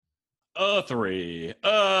Three,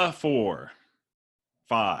 four,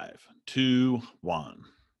 five, two, one.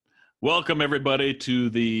 Welcome everybody to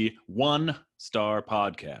the One Star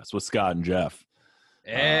Podcast with Scott and Jeff.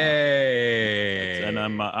 Hey, And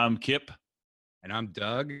I'm Kip, and I'm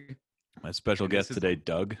Doug. my special guest today,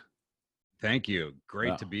 Doug. Thank you.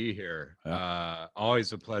 Great to be here.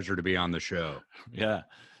 Always a pleasure to be on the show. Yeah.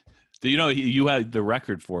 Do you know you had the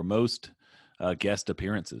record for most guest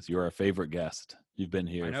appearances? You're our favorite guest. You've been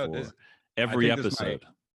here for every episode.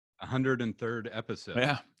 103rd episode.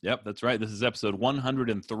 Yeah. Yep. That's right. This is episode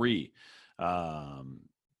 103.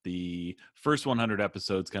 The first 100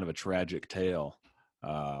 episodes, kind of a tragic tale.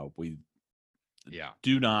 They're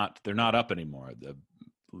not up anymore.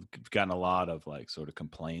 We've gotten a lot of sort of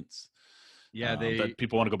complaints. Yeah, that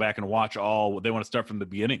people want to go back and watch all. They want to start from the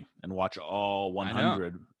beginning and watch all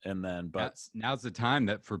 100, and then. But now's the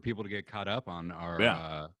time for people to get caught up on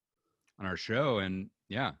our show, and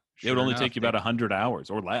it would only take you about 100 hours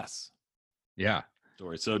or less. Yeah.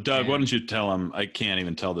 Story. So, Doug, why don't you tell them? I can't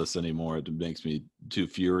even tell this anymore. It makes me too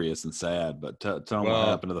furious and sad. But tell them what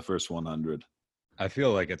happened to the first 100. I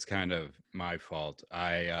feel like it's kind of my fault.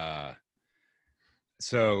 I had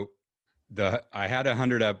the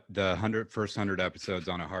first 100 episodes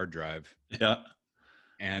on a hard drive. Yeah.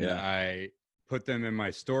 And I put them in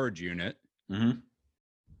my storage unit. Mm-hmm.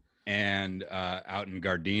 And out in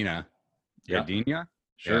Gardena. Yeah. Gardena?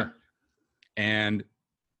 Sure. Yeah. And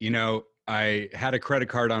I had a credit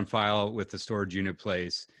card on file with the storage unit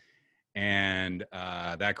place, and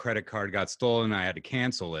that credit card got stolen. I had to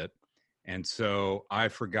cancel it. And so I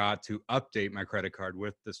forgot to update my credit card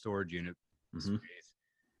with the storage unit space.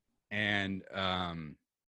 And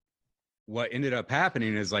what ended up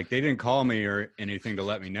happening is they didn't call me or anything to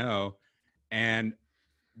let me know. And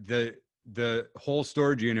the whole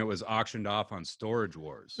storage unit was auctioned off on Storage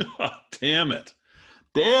Wars. Damn it.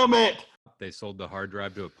 They sold the hard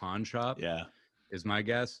drive to a pawn shop. Yeah. Is my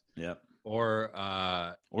guess. Yep. Or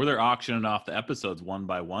they're auctioning off the episodes one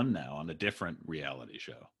by one now on a different reality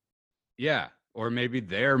show. Yeah. Or maybe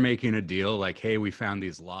they're making a deal hey, we found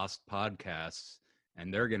these lost podcasts,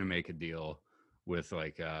 and they're going to make a deal with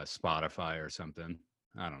Spotify or something.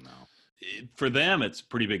 I don't know. For them, it's a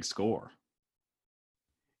pretty big score.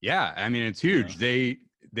 Yeah. I mean, it's huge. Yeah.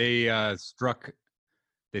 They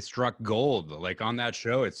struck gold. On that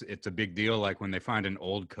show, it's a big deal. When they find an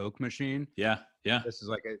old Coke machine. Yeah. Yeah. This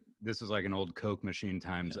is like an old Coke machine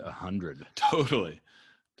times 100. Totally.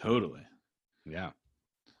 Yeah.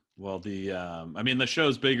 Well, the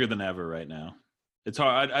show's bigger than ever right now. It's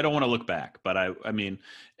hard. I don't want to look back, but I mean,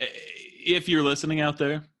 if you're listening out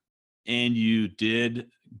there and you did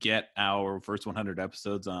get our first 100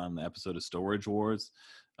 episodes on the episode of Storage Wars,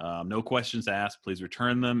 no questions asked. Please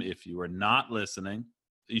return them. If you are not listening,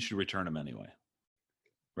 you should return them anyway.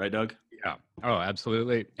 Right, Doug? Yeah. Oh,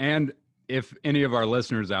 absolutely. And if any of our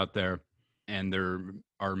listeners out there, and there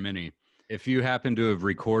are many, if you happen to have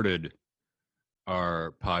recorded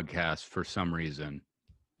our podcast for some reason,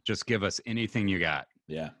 just give us anything you got.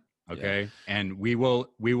 Yeah. Okay. Yeah. And we will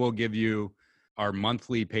give you our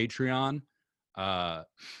monthly Patreon.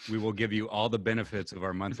 We will give you all the benefits of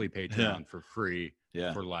our monthly Patreon for free.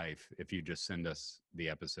 Yeah. For life, if you just send us the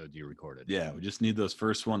episode you recorded. Yeah, we just need those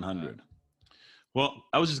first 100. Well,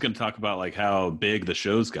 I was just going to talk about how big the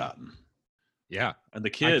show's gotten. Yeah, and the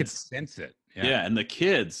kids, I could sense it. Yeah, and the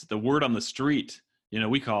kids, the word on the street.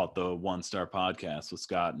 We call it the One Star Podcast with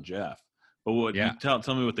Scott and Jeff. But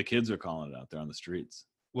tell me what the kids are calling it out there on the streets.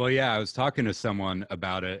 Well, yeah, I was talking to someone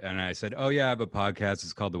about it, and I said, "Oh yeah, I have a podcast.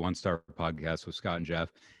 It's called the One Star Podcast with Scott and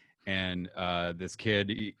Jeff." And this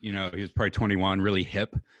kid, he was probably 21, really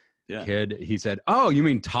hip kid. He said, "Oh, you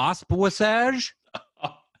mean Tospuasage?"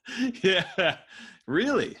 Yeah,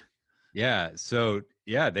 really? Yeah. So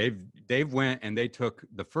they've went and they took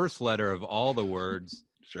the first letter of all the words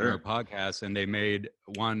in our podcast, and they made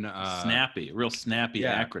one real snappy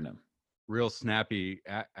acronym. Real snappy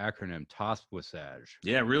acronym, Tospuasage.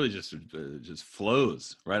 Yeah, really just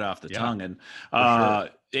flows right off the tongue, and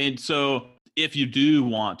and so. If you do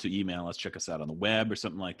want to email us, check us out on the web or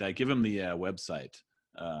something like that. Give them the website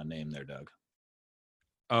name there, Doug.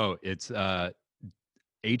 Oh, it's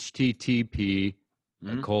http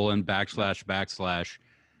colon / Tospuasage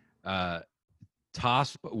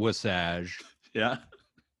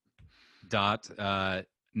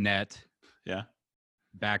 .net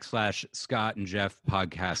 / Scott and Jeff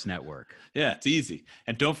Podcast Network. Yeah, it's easy.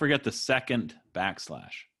 And don't forget the second /.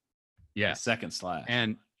 Yeah, second slash.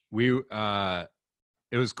 And it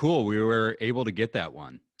was cool. We were able to get that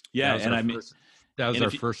one. Yeah, and That was And our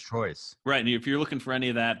if you, first choice. right, and if you're looking for any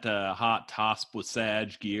of that hot Tosp with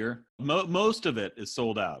Sag gear, most of it is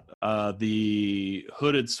sold out. The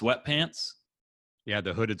hooded sweatpants. Yeah,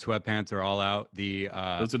 the hooded sweatpants are all out.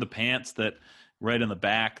 Those are the pants that right in the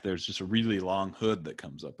back, there's just a really long hood that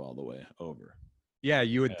comes up all the way over. Yeah,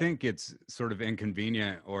 you would think it's sort of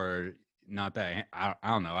inconvenient or not that. I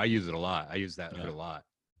don't know. I use it a lot. I use that hood a lot.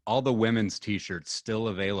 All the women's t-shirts still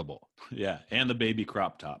available. Yeah, and the baby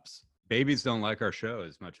crop tops. Babies don't like our show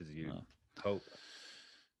as much as you hope.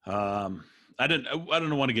 I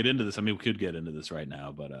don't want to get into this. I mean, we could get into this right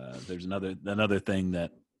now, but there's another thing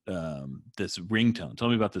that this ringtone. Tell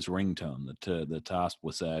me about this ringtone, the Tosp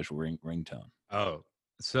Wasage ringtone. Oh,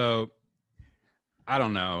 so I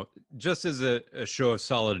don't know. Just as a show of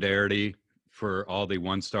solidarity for all the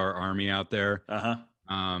one-star army out there,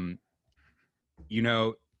 you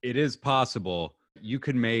know, it is possible you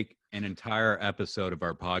could make an entire episode of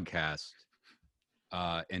our podcast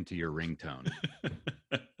into your ringtone.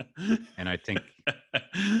 And I think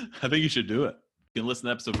you should do it. You can listen to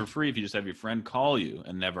the episode for free if you just have your friend call you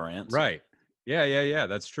and never answer. Right. Yeah.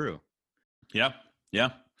 That's true. Yeah.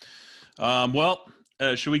 Well,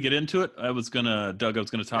 should we get into it? I was gonna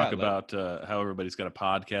talk about how everybody's got a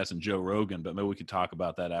podcast and Joe Rogan, but maybe we could talk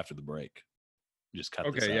about that after the break. Just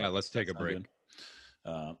cut this out. Yeah, let's take a break.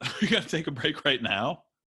 We got to take a break right now.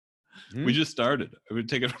 We just started. We're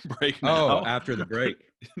taking a break now. Oh, after the break.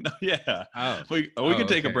 No, yeah. Oh. We can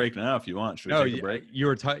take a break now if you want. Should we take a break?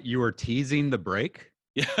 You were teasing the break?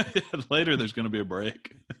 Yeah, later there's going to be a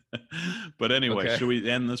break. But anyway, should we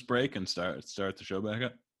end this break and start the show back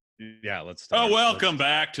up? Yeah, let's start. Welcome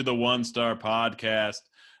back to the One Star Podcast.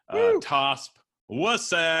 Tosp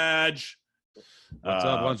Wasage. What's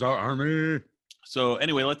up, One Star Army? So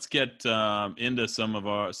anyway, let's get into some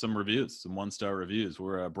reviews, some one-star reviews.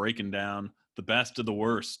 We're breaking down the best of the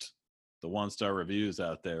worst, the one-star reviews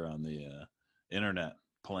out there on the internet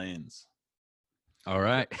plains. All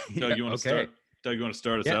right. Doug, you want to start? Doug, you want to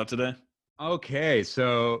start us out today? Okay,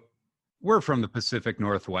 so we're from the Pacific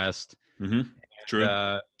Northwest. Mm-hmm.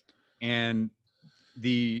 True. And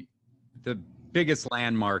the biggest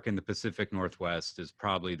landmark in the Pacific Northwest is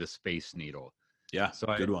probably the Space Needle. Yeah,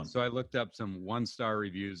 good one. So I looked up some one-star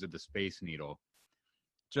reviews of the Space Needle,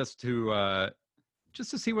 just to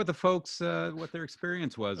see what the folks what their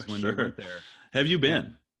experience was when they went there. Have you been?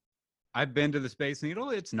 And I've been to the Space Needle.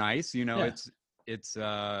 It's nice, you know. It's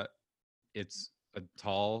a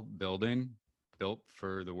tall building built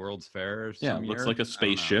for the World's Fair. Yeah, it looks like a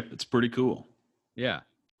spaceship. It's pretty cool. Yeah,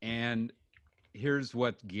 and here's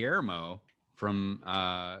what Guillermo from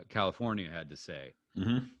California had to say.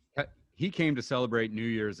 Mm-hmm. He came to celebrate New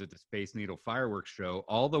Year's at the Space Needle fireworks show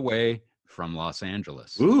all the way from Los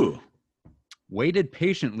Angeles. Ooh. Waited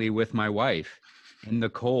patiently with my wife in the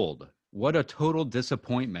cold. What a total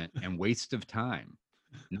disappointment and waste of time.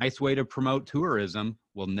 Nice way to promote tourism.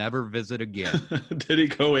 We'll never visit again. Did he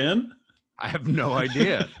go in? I have no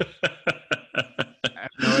idea. I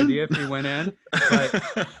have no idea if he went in.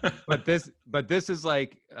 But this is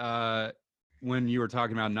like when you were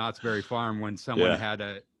talking about Knott's Berry Farm, when someone had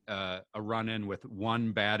a run-in with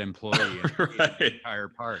one bad employee in the entire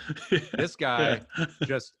park. This guy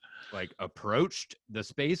just like approached the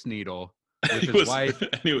Space Needle with his wife,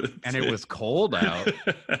 and it was cold out,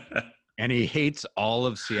 and he hates all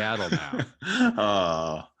of Seattle now.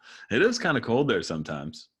 Oh, it is kind of cold there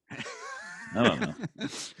sometimes. I don't know.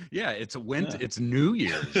 Yeah, it's winter. Yeah. It's New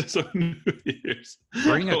Year's. So New Year's.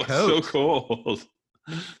 Bring a coat. It's so cold.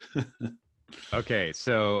 Okay,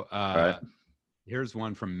 so here's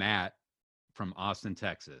one from Matt from Austin,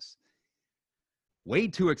 Texas. Way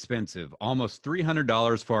too expensive. Almost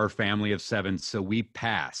 $300 for our family of 7, so we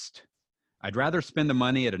passed. I'd rather spend the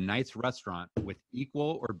money at a nice restaurant with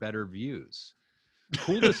equal or better views.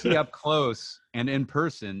 Cool to see up close and in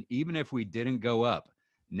person, even if we didn't go up.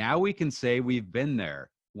 Now we can say we've been there.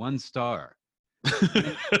 1 star.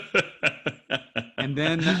 And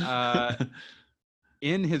then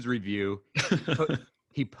in his review,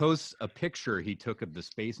 he posts a picture he took of the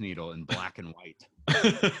Space Needle in black and white.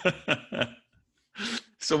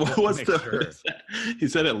 So what was he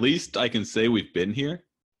said, at least I can say we've been here?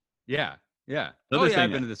 Yeah. I've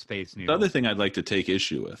been to the Space Needle. The other thing I'd like to take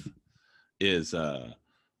issue with is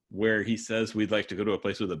where he says we'd like to go to a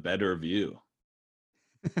place with a better view.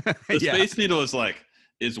 The Space Needle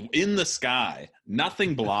is in the sky,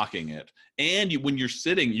 nothing blocking it, and when you're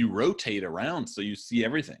sitting, you rotate around so you see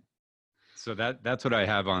everything. So that's what I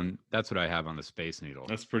have on the Space Needle.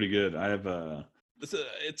 That's pretty good. I have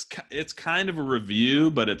it's kind of a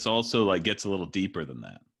review, but it's also like gets a little deeper than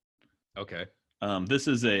that. Okay. This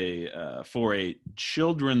is for a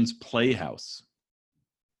children's playhouse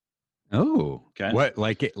Oh, Okay. what,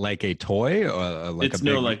 like a toy or like a It's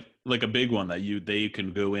no big? like a big one that they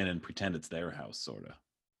can go in and pretend it's their house, sort of.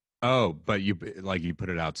 Oh, but you put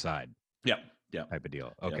it outside Yep. Yep. type of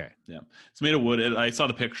deal. Yep. Okay. Yep. It's made of wood. I saw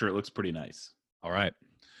the picture. It looks pretty nice. All right.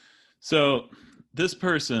 So this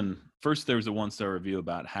person, first there was a 1-star review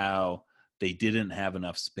about how they didn't have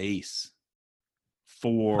enough space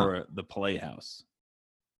for the playhouse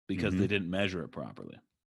because Mm-hmm. they didn't measure it properly.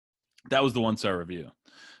 That was the 1-star review.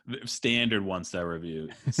 Standard 1-star review.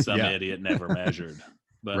 Some Yeah. idiot never measured.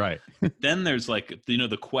 But Right. then there's like,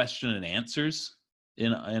 the question and answers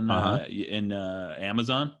in Amazon.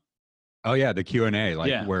 Oh yeah, the Q&A, like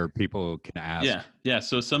Yeah. where people can ask. Yeah.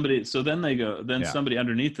 So then they go, somebody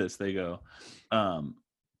underneath this, they go,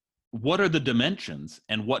 what are the dimensions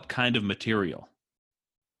and what kind of material?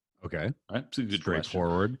 Okay. All right. It's a good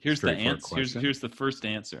Straightforward. question. Here's the Straightforward answer. question. Here's the first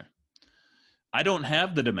answer. I don't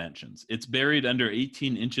have the dimensions. It's buried under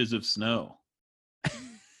 18 inches of snow.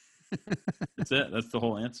 That's it. That's the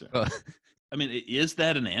whole answer. I mean, is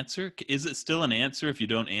that an answer? Is it still an answer if you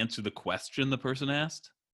don't answer the question the person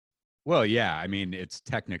asked? Well, yeah. I mean, it's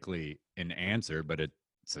technically an answer, but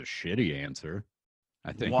it's a shitty answer,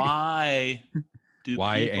 I think. Why do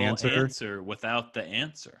Why people answer? answer without the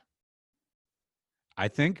answer? I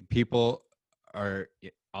think people are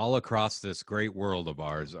all across this great world of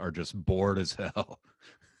ours are just bored as hell.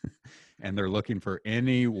 And they're looking for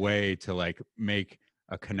any way to like make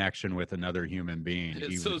a connection with another human being, It's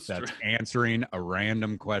even so if that's answering a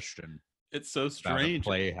random question It's so about a strange.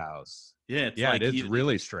 playhouse. Yeah, it's Yeah, like it is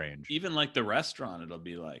really strange. even like the restaurant, it'll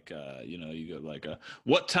be like, you go like,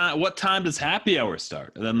 what time does happy hour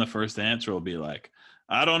start? And then the first answer will be like,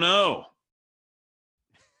 I don't know.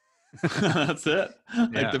 That's it.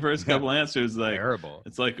 Like the first couple answers, like terrible.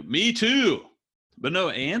 it's like me too, but no,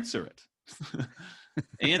 answer it.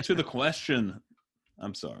 Answer the question.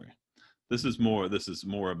 I'm sorry. This is more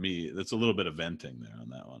of me. That's a little bit of venting there on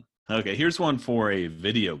that one. Okay, here's one for a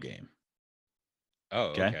video game.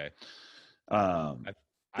 Oh, okay.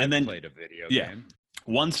 I've played a video game.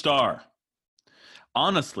 1 star.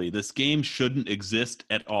 Honestly, this game shouldn't exist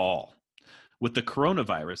at all. With the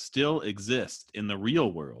coronavirus still exist in the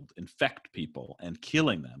real world, infect people and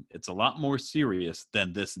killing them, it's a lot more serious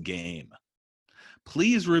than this game.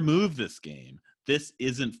 Please remove this game. This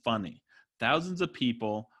isn't funny. Thousands of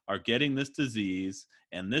people are getting this disease,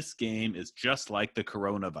 and this game is just like the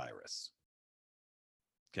coronavirus.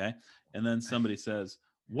 Okay? And then somebody says,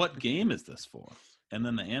 what game is this for? And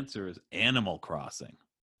then the answer is Animal Crossing.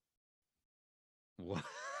 What?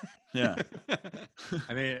 Yeah.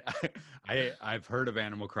 I mean, I've heard of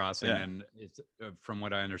Animal Crossing, and it's, from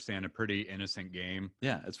what I understand, a pretty innocent game.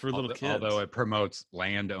 Yeah, it's for little kids. Although it promotes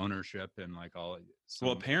land ownership and like all.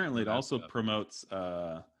 Well, apparently it also promotes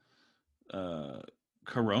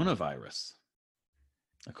coronavirus,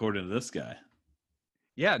 according to this guy.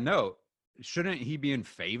 Yeah, no. Shouldn't he be in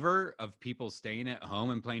favor of people staying at home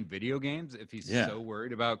and playing video games if he's so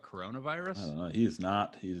worried about coronavirus? I don't know. He is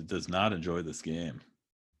not. He does not enjoy this game.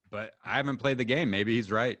 But I haven't played the game. Maybe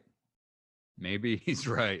he's right. Maybe he's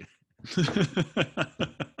right.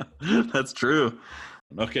 That's true.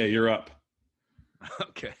 Okay, you're up.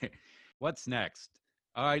 Okay. What's next?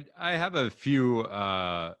 I have a few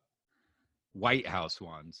White House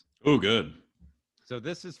ones. Oh, good. So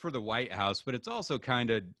this is for the White House, but it's also kind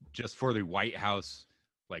of just for the White House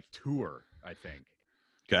like tour, I think.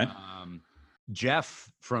 Okay. Jeff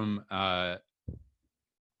from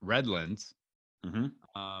Redlands.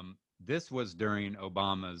 Mm-hmm. This was during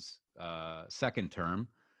Obama's second term,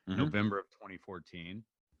 November of 2014.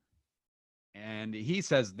 And he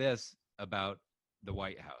says this about the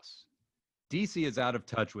White House. DC is out of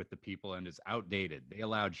touch with the people and is outdated. They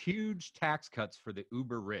allowed huge tax cuts for the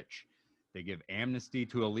uber rich. They give amnesty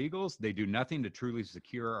to illegals. They do nothing to truly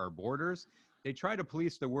secure our borders. They try to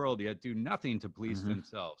police the world, yet do nothing to police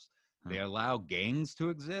themselves. They allow gangs to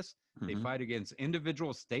exist. They fight against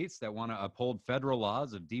individual states that want to uphold federal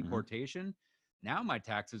laws of deportation. Now my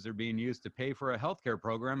taxes are being used to pay for a healthcare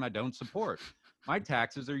program I don't support. My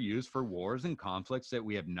taxes are used for wars and conflicts that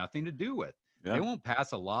we have nothing to do with. They won't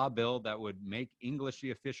pass a law bill that would make English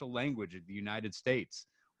the official language of the United States.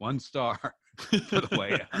 1 star for the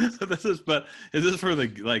White House. Is this for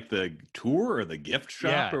the tour or the gift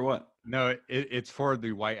shop or what? No, it's for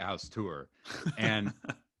the White House tour, and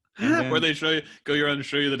then, where they go around and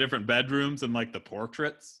show you the different bedrooms and like the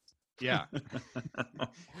portraits. Yeah,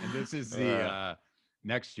 and this is the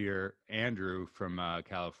next year. Andrew from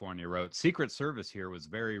California wrote, "Secret Service here was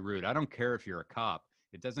very rude. I don't care if you're a cop;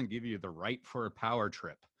 it doesn't give you the right for a power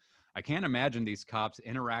trip. I can't imagine these cops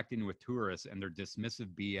interacting with tourists and their dismissive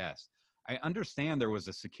BS. I understand there was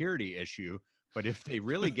a security issue, but if they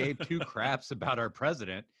really gave two craps about our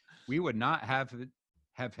president, we would not have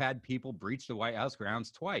had people breach the White House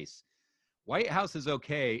grounds twice. White House is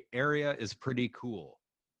okay. Area is pretty cool.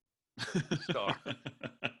 Star.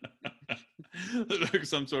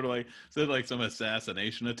 Some sort of like some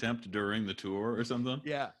assassination attempt during the tour or something.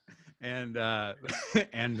 Yeah. And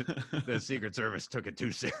and the Secret Service took it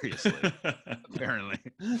too seriously, apparently.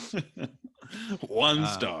 One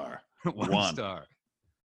star. One star.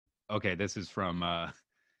 Okay, this is from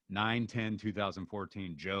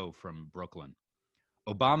 9/10/2014, Joe from Brooklyn.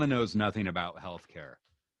 Obama knows nothing about healthcare.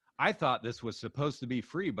 I thought this was supposed to be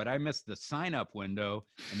free, but I missed the sign-up window,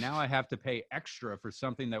 and now I have to pay extra for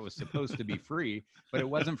something that was supposed to be free, but it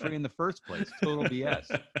wasn't free in the first place. Total BS.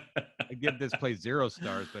 I give this place 0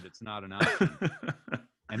 stars, but it's not an option.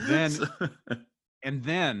 And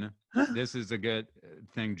then this is a good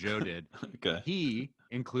thing Joe did. Okay. He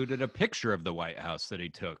included a picture of the White House that he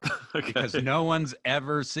took because no one's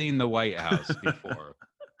ever seen the White House before.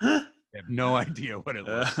 They have no idea what it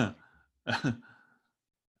looks like.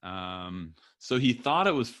 So he thought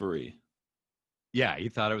it was free. Yeah, he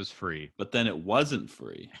thought it was free. But then it wasn't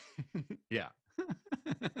free. Yeah.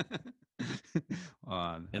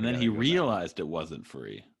 And then he realized it wasn't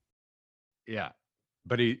free. Yeah.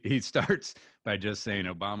 But he starts by just saying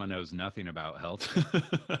Obama knows nothing about health.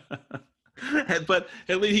 But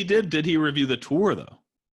at least he did. Did he review the tour, though?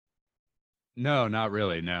 No, not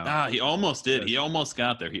really, no. He almost did. He almost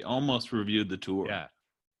got there. He almost reviewed the tour. Yeah.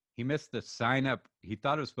 He missed the sign-up. He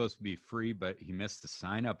thought it was supposed to be free, but he missed the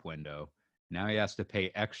sign-up window. Now he has to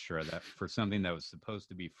pay extra for something that was supposed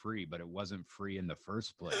to be free, but it wasn't free in the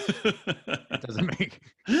first place. It doesn't make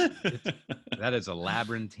that is a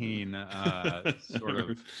labyrinthine sort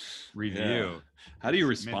of review. Yeah. How do you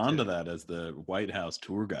respond to that as the White House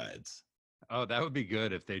tour guides? Oh, that would be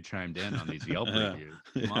good if they chimed in on these Yelp reviews.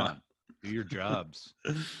 Come on, do your jobs.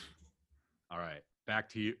 All right, back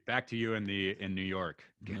to you in New York.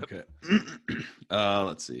 Okay.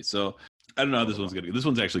 Let's see. So I don't know how this one's gonna go. This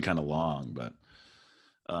one's actually kind of long, but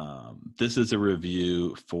this is a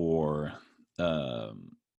review for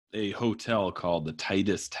a hotel called the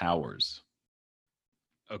Titus Towers.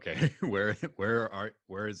 Okay, where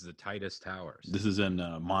is the Titus Towers? This is in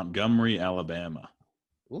Montgomery, Alabama.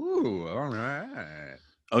 Ooh, all right.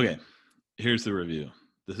 Okay, here's the review.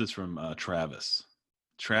 This is from Travis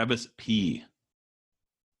P.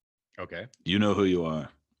 Okay, you know who you are.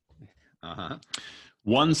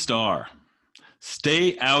 1 star.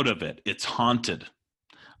 Stay out of it. It's haunted.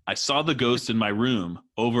 I saw the ghost in my room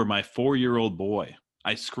over my 4-year-old boy.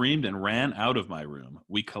 I screamed and ran out of my room.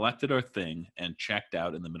 We collected our thing and checked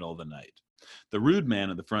out in the middle of the night. The rude man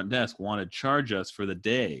at the front desk wanted to charge us for the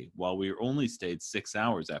day while we only stayed 6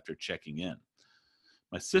 hours after checking in.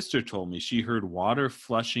 My sister told me she heard water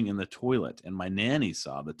flushing in the toilet, and my nanny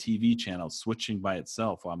saw the TV channel switching by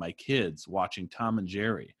itself while my kids watching Tom and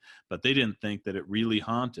Jerry, but they didn't think that it really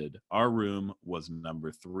haunted. Our room was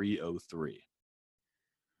number 303.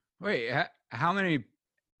 Wait, how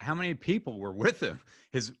many people were with him?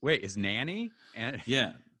 His nanny? And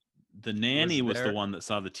yeah, the nanny was the one that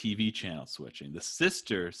saw the TV channel switching. The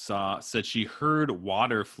sister said she heard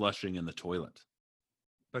water flushing in the toilet.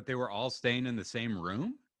 But they were all staying in the same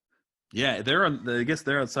room? Yeah, I guess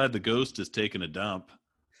they're outside. The ghost is taking a dump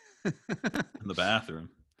in the bathroom.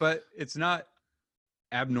 But it's not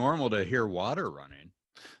abnormal to hear water running.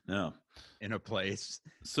 No. In a place.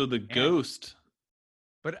 So the ghost.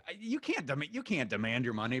 But you can't demand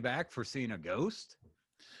your money back for seeing a ghost.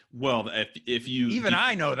 Well, if you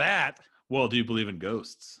I know that. Well, do you believe in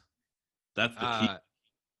ghosts? That's the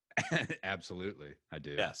key. Absolutely, I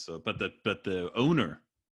do. Yeah. So, but the owner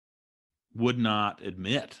would not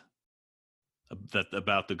admit that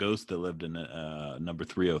about the ghost that lived in number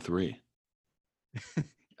 303.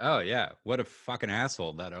 Oh yeah, what a fucking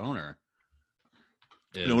asshole that owner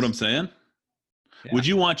is. You know what I'm saying? Yeah. Would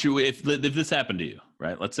you want if this happened to you,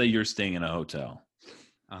 right? Let's say you're staying in a hotel,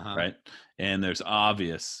 right? And there's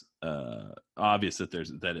obvious that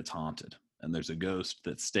it's haunted, and there's a ghost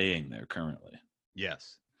that's staying there currently.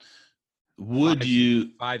 Yes. Would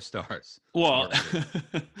you 5 stars? Well,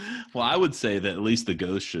 well, I would say that at least the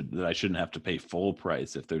ghost that I shouldn't have to pay full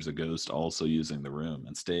price if there's a ghost also using the room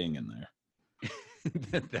and staying in there.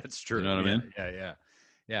 That's true. You know what I mean?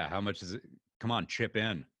 Yeah. How much is it? Come on, chip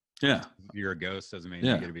in. Yeah. You're a ghost doesn't mean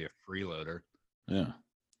you're going to be a freeloader. Yeah.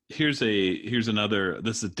 Here's another.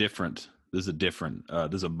 This is different. This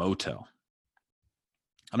is a motel.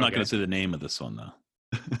 I'm not going to say the name of this one though.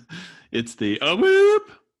 It's the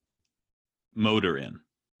whoop. Motor Inn.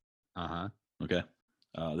 Uh-huh. Okay.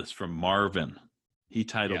 This is from Marvin. He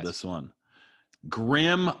titled this one,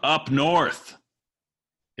 Grim Up North.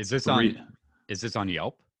 Is this on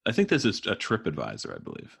Yelp? I think this is a TripAdvisor, I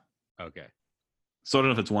believe. Okay. So I don't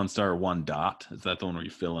know if it's 1 star or 1 dot. Is that the one where you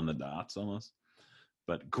fill in the dots almost?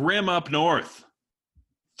 But Grim Up North.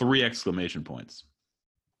 3 exclamation points.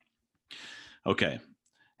 Okay.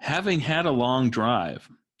 Having had a long drive,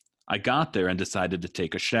 I got there and decided to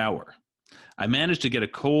take a shower. I managed to get a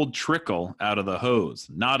cold trickle out of the hose,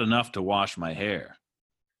 not enough to wash my hair.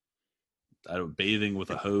 Bathing with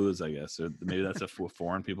a hose, I guess. Or maybe that's what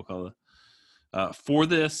foreign people call it. For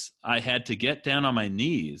this, I had to get down on my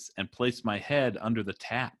knees and place my head under the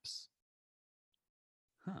taps.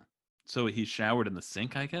 Huh. So he showered in the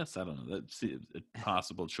sink, I guess? I don't know. That's a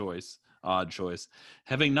possible choice. Odd choice.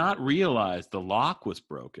 Having not realized the lock was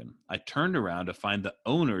broken, I turned around to find the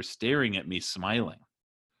owner staring at me smiling.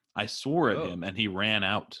 I swore at him and he ran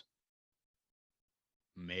out.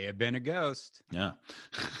 May have been a ghost. Yeah.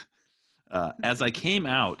 As I came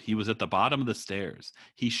out, he was at the bottom of the stairs.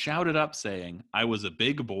 He shouted up saying, I was a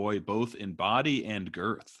big boy both in body and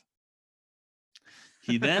girth.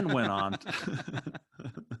 He then went on.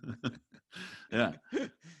 Yeah.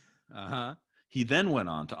 Uh-huh. He then went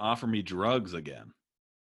on to offer me drugs again.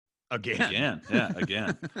 Again. Yeah,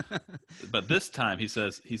 again. But this time he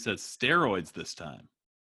says steroids this time.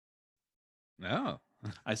 No.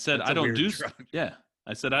 I said I don't do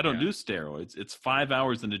I said I don't do steroids. It's 5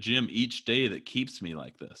 hours in the gym each day that keeps me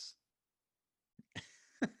like this.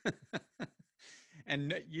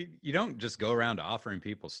 And you don't just go around offering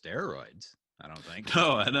people steroids, I don't think.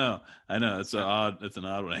 No, I know. It's an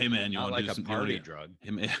odd one. Hey man, you want to do some party drug?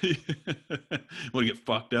 Hey man, want to get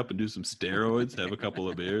fucked up and do some steroids? Have a couple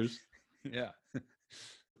of beers? Yeah.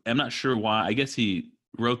 I'm not sure why. I guess he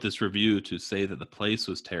wrote this review to say that the place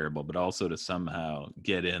was terrible, but also to somehow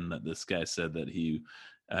get in that this guy said that he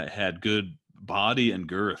had good body and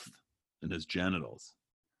girth in his genitals.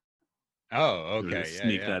 Oh, okay.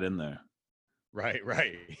 Sneak that in there. Right.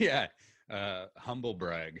 Yeah. Humble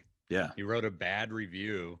brag. Yeah. He wrote a bad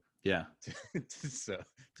review. Yeah. To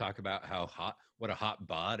talk about what a hot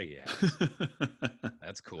body he has.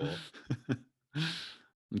 That's cool.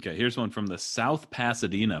 Okay. Here's one from the South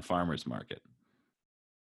Pasadena Farmers Market.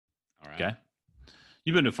 All right. Okay.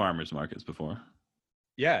 You've been to farmers markets before.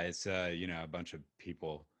 Yeah. It's, a bunch of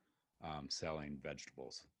people selling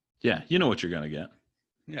vegetables. Yeah. You know what you're going to get.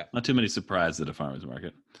 Yeah. Not too many surprises at a farmer's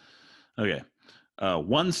market. Okay.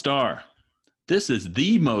 1 star. This is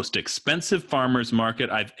the most expensive farmer's market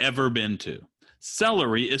I've ever been to.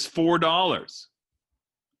 Celery is $4.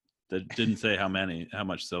 That didn't say how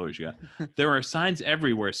much celery you got. There are signs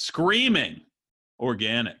everywhere screaming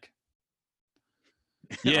organic.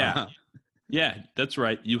 Yeah. Yeah, that's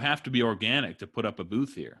right. You have to be organic to put up a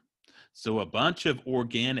booth here. So a bunch of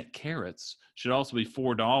organic carrots should also be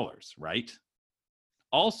 $4, right?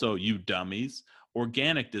 Also, you dummies,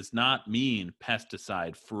 organic does not mean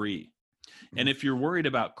pesticide free. And if you're worried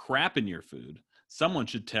about crap in your food, someone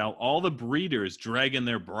should tell all the breeders dragging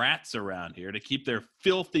their brats around here to keep their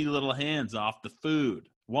filthy little hands off the food.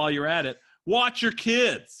 While you're at it, watch your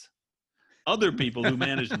kids. Other people who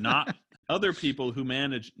manage not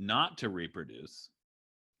to reproduce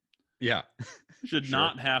should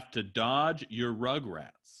not have to dodge your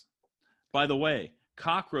rugrats. By the way,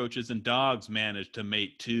 cockroaches and dogs manage to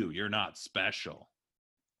mate too. You're not special.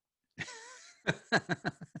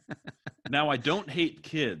 Now, I don't hate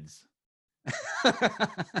kids. Sure.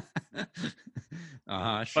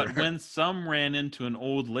 But when some ran into an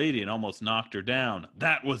old lady and almost knocked her down,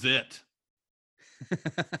 that was it.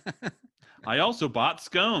 I also bought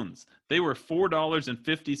scones. They were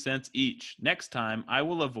 $4.50 each. Next time, I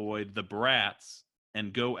will avoid the brats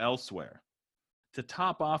and go elsewhere. To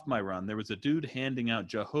top off my run, there was a dude handing out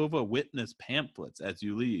Jehovah's Witness pamphlets as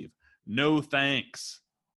you leave. No thanks.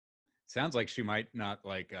 Sounds like she might not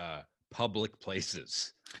like public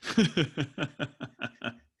places. It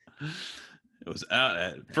was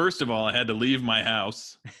first of all, I had to leave my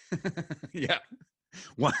house. Yeah.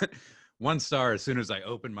 1 star as soon as I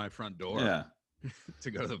opened my front door. Yeah.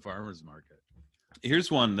 To go to the farmer's market.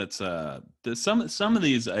 Here's one that's some of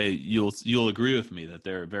these you'll agree with me that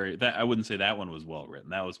they're I wouldn't say that one was well written.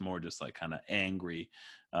 That was more just like kind of angry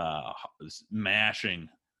mashing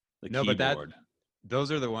the keyboard. But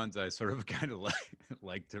those are the ones I sort of kind of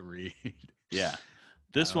like to read. Yeah.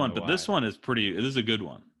 This one is pretty. This is a good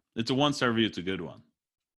one. It's a 1 star review. It's a good one.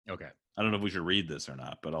 Okay. I don't know if we should read this or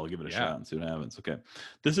not, but I'll give it a shot and see what happens. Okay.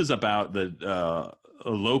 This is about a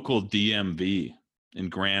local DMV in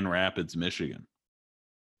Grand Rapids, Michigan.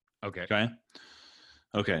 Okay.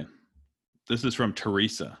 This is from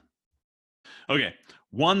Teresa. Okay.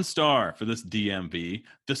 1 star for this DMV.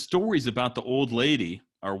 The stories about the old lady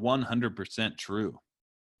are 100% true.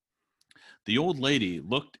 The old lady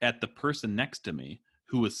looked at the person next to me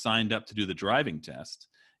who was signed up to do the driving test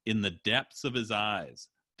in the depths of his eyes.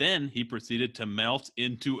 Then he proceeded to melt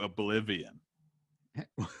into oblivion.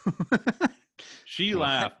 She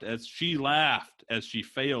laughed as she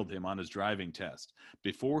failed him on his driving test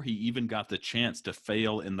before he even got the chance to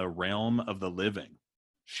fail in the realm of the living.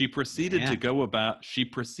 She proceeded to go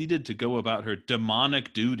about her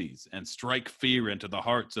demonic duties and strike fear into the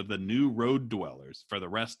hearts of the new road dwellers for the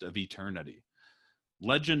rest of eternity.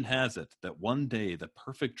 Legend has it that one day the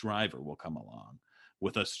perfect driver will come along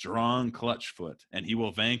with a strong clutch foot, and he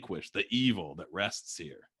will vanquish the evil that rests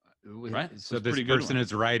here. Right? So this person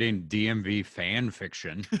is writing DMV fan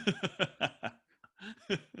fiction.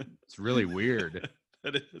 It's really weird.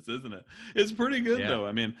 That is, isn't it? It's pretty good, though.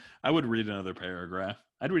 I mean, I would read another paragraph.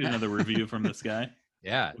 I'd read another review from this guy.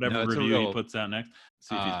 Yeah. Whatever review he puts out next.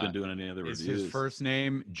 See if he's been doing any other reviews. Is his first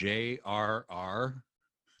name J.R.R.?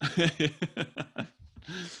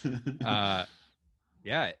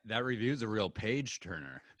 Yeah, that review is a real page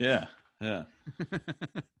turner. Yeah.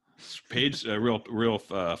 Page, a real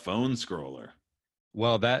phone scroller.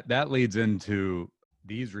 Well, that leads into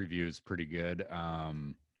these reviews pretty good.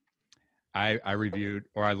 I reviewed,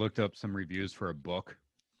 or I looked up some reviews for a book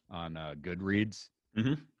on Goodreads,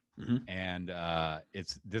 and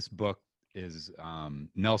this book is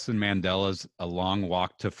Nelson Mandela's A Long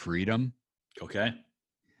Walk to Freedom. Okay.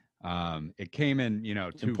 It came in 2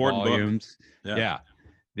 Important volumes. Book. Yeah.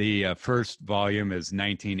 The first volume is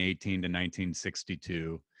 1918 to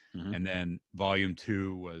 1962, and then volume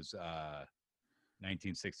 2 was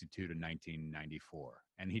 1962 to 1994.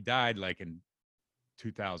 And he died like in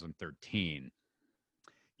 2013.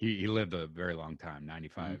 He lived a very long time,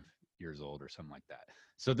 95 years old or something like that.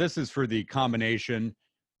 So this is for the combination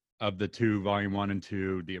of the 2, volume 1 and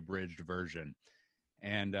 2, the abridged version.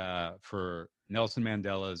 And for Nelson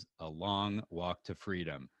Mandela's A Long Walk to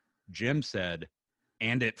Freedom, Jim said,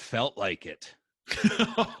 and it felt like it.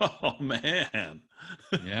 Oh, man.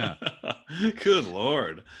 Yeah. Good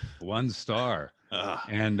Lord. 1 star.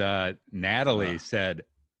 And Natalie said,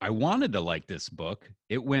 I wanted to like this book.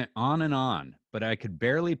 It went on and on, but I could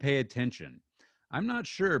barely pay attention. I'm not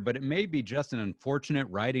sure, but it may be just an unfortunate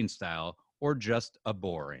writing style or just a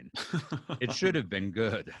boring. It should have been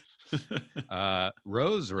good.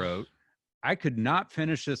 Rose wrote, I could not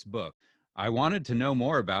finish this book. I wanted to know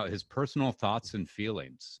more about his personal thoughts and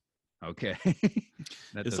feelings. Okay.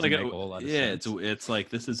 That it's doesn't like make a whole lot of sense. It's like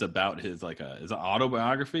this is about his is it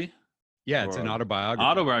autobiography? Yeah, it's an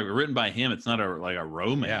autobiography. Written by him. It's not a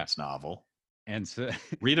romance novel. And so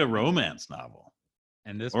read a romance novel.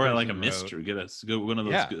 And this or like a mystery. Get one of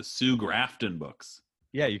those Sue Grafton books.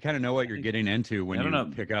 Yeah, you kind of know what you're getting into when you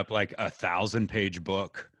pick up like 1,000-page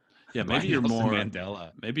book. Yeah, maybe you're Nelson more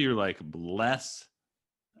Mandela. Maybe you're like less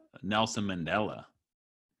Nelson Mandela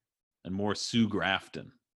and more Sue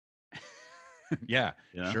Grafton. Yeah,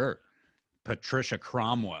 sure. Patricia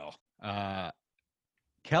Cromwell.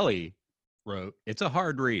 Kelly wrote, it's a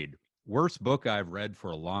hard read. Worst book I've read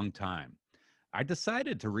for a long time. I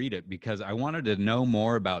decided to read it because I wanted to know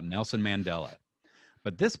more about Nelson Mandela.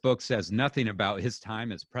 But this book says nothing about his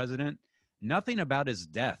time as president, nothing about his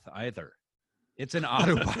death either. It's an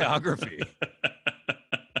autobiography.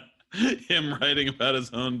 Him writing about his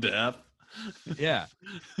own death. Yeah.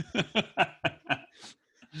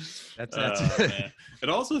 That's man. It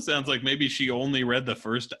also sounds like maybe she only read the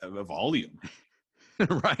first volume.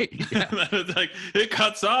 Right. Yeah. It's like it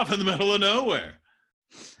cuts off in the middle of nowhere.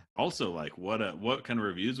 Also, like what kind of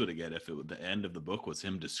reviews would it get if the end of the book was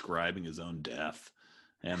him describing his own death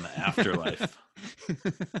and the afterlife?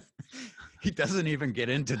 He doesn't even get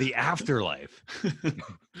into the afterlife.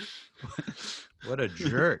 What a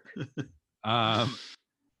jerk. And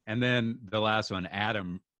then the last one,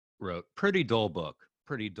 Adam wrote, pretty dull book,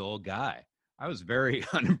 pretty dull guy. I was very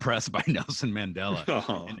unimpressed by Nelson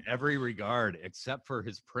Mandela in every regard, except for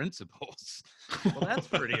his principles. Well, that's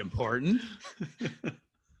pretty important.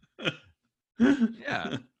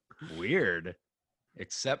 Yeah. Weird.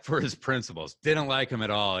 Except for his principles. Didn't like him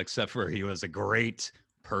at all, except for he was a great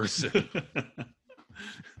person.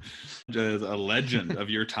 Just a legend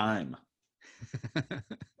of your time.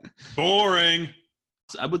 Boring.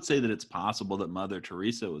 I would say that it's possible that Mother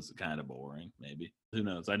Teresa was kind of boring, maybe. Who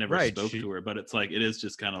knows? I never spoke to her, but it's like, it is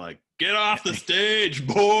just kind of like, get off the stage,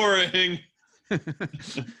 boring. I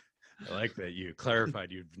like that you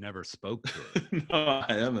clarified you've never spoke to her. No,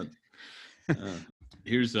 I haven't.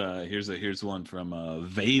 Here's one from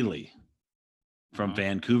Valey from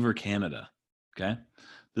Vancouver, Canada. Okay.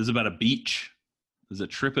 This is about a beach. This is a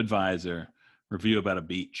TripAdvisor review about a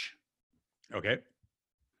beach. Okay.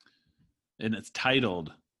 And it's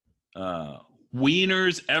titled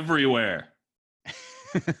Wieners Everywhere.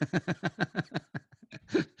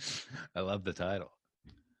 I love the title.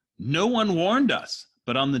 No one warned us,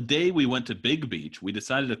 but on the day we went to Big Beach, we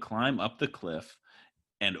decided to climb up the cliff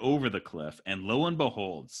and over the cliff, and lo and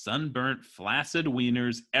behold, sunburnt, flaccid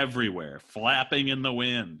wieners everywhere, flapping in the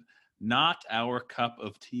wind. Not our cup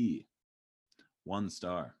of tea. 1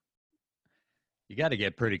 star. You got to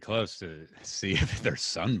get pretty close to see if they're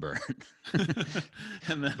sunburned.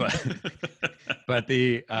 And then, but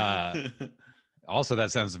the also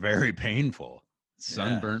that sounds very painful.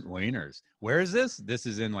 Sunburnt wieners. Where is this? This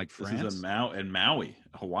is in like France. This is in Maui,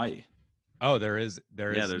 Hawaii. Oh, there is.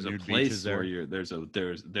 Yeah, there's a place where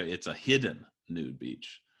it's a hidden nude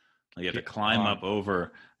beach. You have to climb up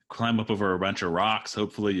over a bunch of rocks.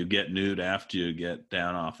 Hopefully, you get nude after you get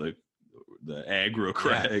down off the aggro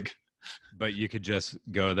crag. Yeah. But you could just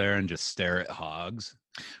go there and just stare at hogs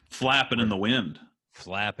flapping in the wind.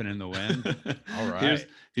 Flapping in the wind. All right.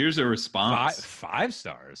 Here's a response. 5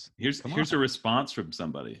 stars. Here's a response from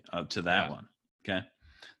somebody to that one. Okay,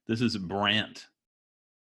 this is Brant.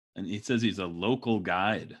 And he says he's a local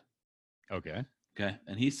guide. Okay.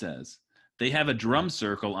 And he says, they have a drum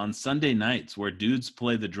circle on Sunday nights where dudes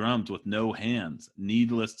play the drums with no hands.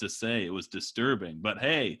 Needless to say, it was disturbing. But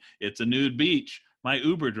hey, it's a nude beach. My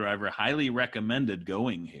Uber driver highly recommended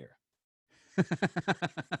going here.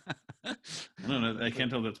 I don't know. I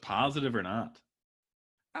can't tell if that's positive or not.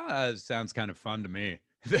 It sounds kind of fun to me.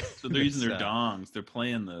 So they're using their dongs. They're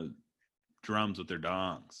playing the drums with their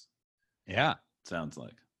dongs. Yeah. Sounds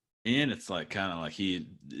like. And it's like kind of like he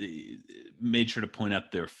made sure to point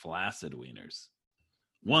out their flaccid wieners.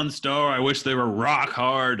 1 star. I wish they were rock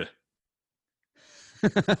hard.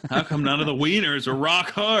 How come none of the wieners are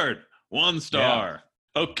rock hard? 1 star.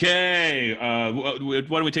 Yeah. Okay. Why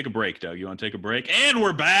don't we take a break, Doug? You want to take a break? And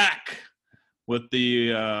we're back with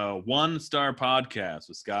the 1 Star Podcast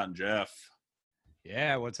with Scott and Jeff.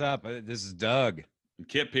 Yeah. What's up? This is Doug. And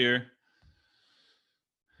Kip here.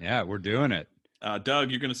 Yeah, we're doing it. Doug,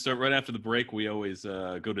 you're going to start right after the break. We always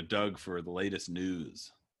go to Doug for the latest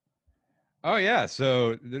news. Oh, yeah.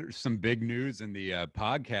 So there's some big news in the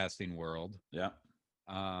podcasting world. Yeah.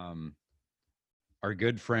 Our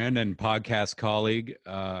good friend and podcast colleague,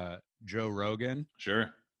 Joe Rogan. Sure.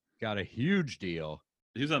 Got a huge deal.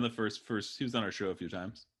 He was on the first. He was on our show a few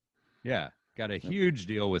times. Yeah. Got a huge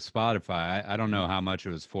deal with Spotify. I don't know how much it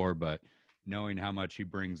was for, but knowing how much he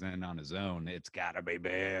brings in on his own, it's got to be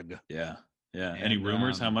big. Yeah. Yeah. And, any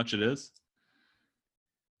rumors how much it is?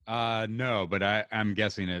 No, but I'm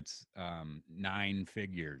guessing it's 9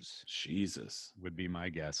 figures. Jesus. Would be my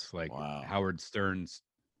guess. Like wow. Howard Stern's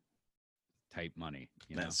type money.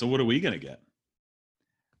 You know? So what are we going to get?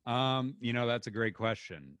 That's a great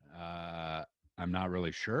question. I'm not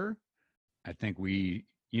really sure. I think we're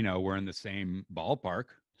in the same ballpark.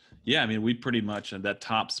 Yeah. I mean, we pretty much, that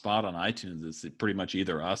top spot on iTunes is pretty much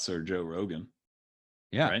either us or Joe Rogan.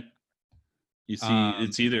 Yeah. Right. You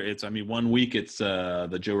see, 1 week it's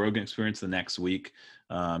the Joe Rogan Experience. The next week,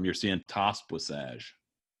 you're seeing Toss Boissage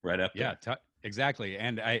right up there. Yeah, exactly.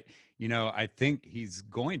 And I think he's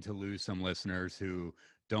going to lose some listeners who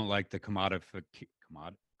don't like the commodification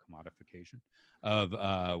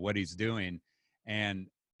of what he's doing. And,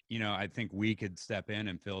 I think we could step in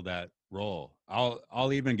and fill that role.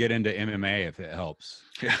 I'll even get into MMA if it helps.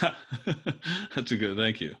 Yeah, that's a good.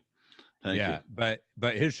 Thank you. Thank you.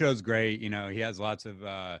 But his show's great. He has lots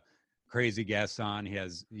of crazy guests on. He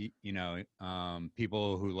has,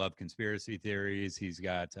 people who love conspiracy theories. He's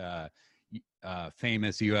got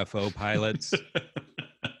famous UFO pilots.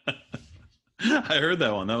 I heard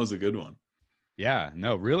that one. That was a good one. Yeah,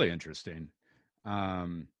 no, really interesting.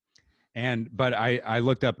 But I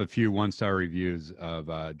looked up a few 1-star reviews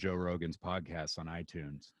of Joe Rogan's podcast on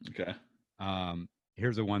iTunes. Okay.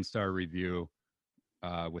 Here's a 1-star review.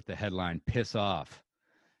 With the headline, "Piss Off.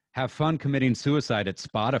 Have fun committing suicide at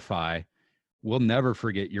Spotify. We'll never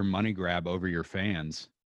forget your money grab over your fans."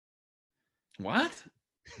 What?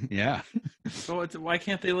 Yeah. So why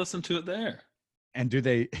can't they listen to it there? And do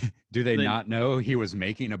they not know he was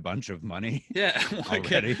making a bunch of money? Yeah.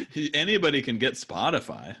 Anybody can get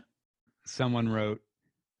Spotify. Someone wrote,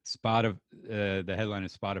 the headline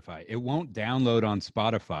is Spotify. It won't download on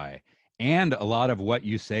Spotify. And a lot of what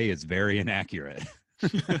you say is very inaccurate.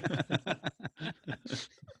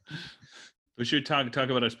 We should talk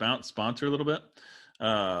about our sponsor a little bit.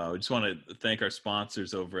 We just want to thank our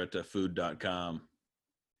sponsors over at food.com.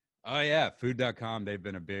 Oh, yeah. Food.com. They've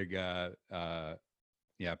been a big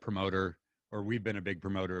promoter, or we've been a big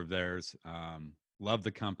promoter of theirs. Love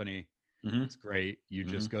the company. Mm-hmm. It's great. You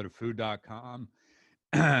Mm-hmm. just go to food.com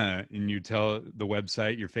and you tell the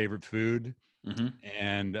website your favorite food, Mm-hmm.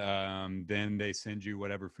 and then they send you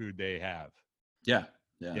whatever food they have. Yeah.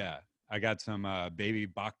 Yeah. Yeah. I got some baby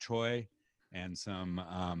bok choy and some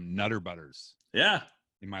Nutter Butters Yeah.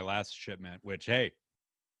 in my last shipment, which, hey,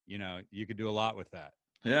 you know, you could do a lot with that.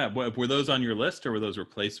 Yeah. Were those on your list or were those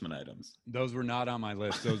replacement items? Those were not on my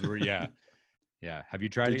list. Those were, yeah. Yeah. Have you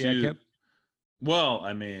tried Did it yet, you? Kip? Well,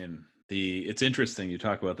 I mean, it's interesting you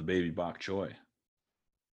talk about the baby bok choy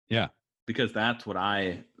Yeah. because that's what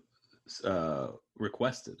I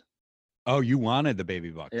requested. Oh, you wanted the baby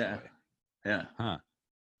bok Yeah. choy. Yeah. Huh.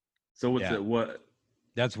 So what's Yeah. it? What?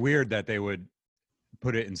 That's weird that they would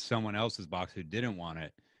put it in someone else's box who didn't want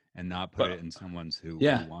it and not put But it in someone's who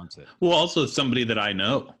wants it. Well, also somebody that I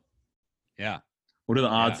know. Yeah. What are the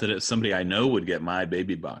odds Yeah. that it's somebody I know would get my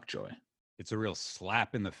baby bok choy? It's a real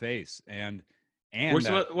slap in the face. And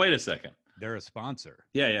Wait a second. they're a sponsor.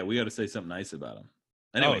 Yeah. We got to say something nice about them.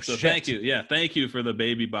 Anyway, Oh, so shit. thank you. Yeah, thank you for the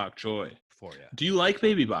baby bok choy. For you. Do you like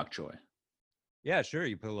baby bok choy? Yeah, sure.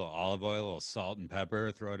 You put a little olive oil, a little salt and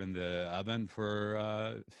pepper, throw it in the oven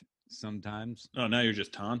for sometimes. Oh, now you're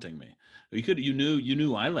just taunting me. You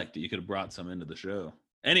knew I liked it. You could have brought some into the show.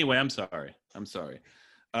 Anyway, I'm sorry.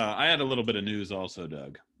 I had a little bit of news also,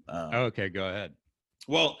 Doug. Okay, go ahead.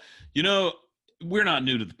 Well, we're not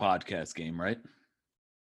new to the podcast game, right?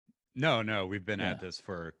 No, we've been at this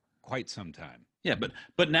for quite some time. Yeah,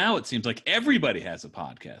 but now it seems like everybody has a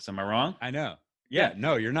podcast. Am I wrong? I know. Yeah,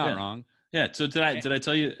 no, you're not wrong. Yeah. So did I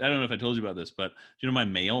tell you? I don't know if I told you about this, but my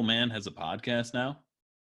mailman has a podcast now.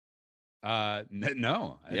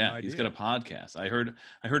 No. Yeah, he's got a podcast. I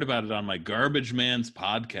heard about it on my Garbage Man's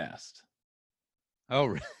podcast.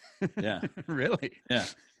 Oh, yeah, really? Yeah.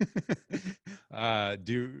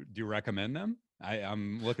 Do you recommend them?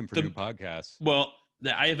 I'm looking for new podcasts. Well,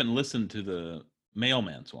 I haven't listened to the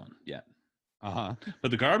Mailman's one yet.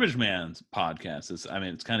 But the Garbage Man's podcast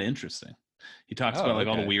it's kind of interesting. He talks about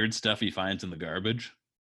all the weird stuff he finds in the garbage.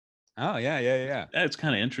 Oh, yeah. It's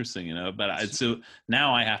kind of interesting, but so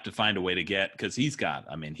now I have to find a way to get, because he's got,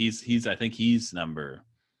 I think he's number,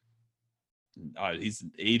 he's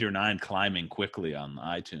 8 or 9 climbing quickly on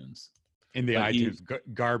iTunes. In the iTunes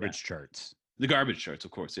garbage charts. The garbage charts,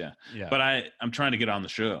 of course, yeah. Yeah. But I'm trying to get on the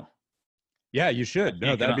show. Yeah, you should.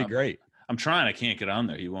 No, that'd be great. I'm trying. I can't get on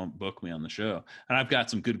there. He won't book me on the show. And I've got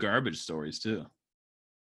some good garbage stories too.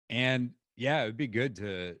 And yeah, it would be good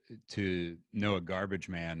to know a garbage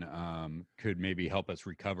man could maybe help us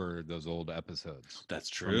recover those old episodes. That's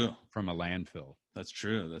true. From a landfill. That's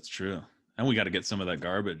true. And we got to get some of that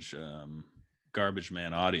garbage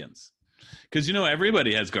man audience. Because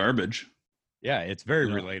everybody has garbage. Yeah, it's very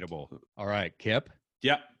relatable. All right, Kip.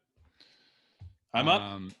 Yeah. I'm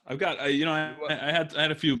up. I've got I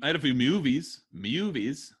had a few movies.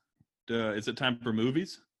 Is it time for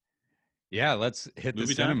movies? Yeah, let's hit the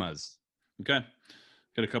cinemas. Okay.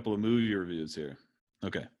 Got a couple of movie reviews here.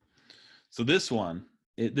 Okay. So this one,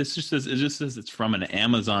 it just says it's from an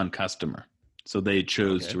Amazon customer. So they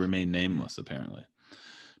chose to remain nameless apparently.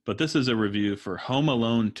 But this is a review for Home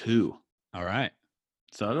Alone 2. All right.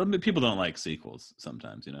 So people don't like sequels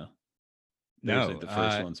sometimes, No, like the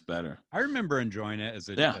first one's better. I remember enjoying it as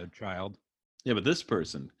a child. Yeah, but this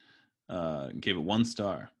person gave it 1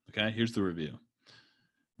 star. Okay, here's the review.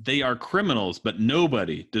 They are criminals, but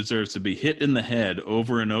nobody deserves to be hit in the head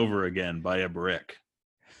over and over again by a brick.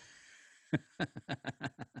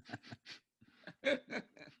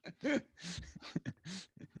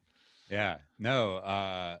 Yeah,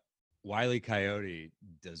 no, Wile E. Coyote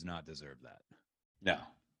does not deserve that. No.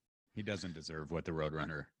 He doesn't deserve what the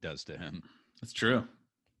Roadrunner does to him. That's true.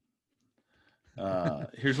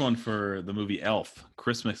 Here's one for the movie Elf,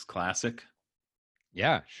 Christmas classic.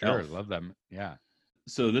 Yeah, sure. Elf. Love them. Yeah.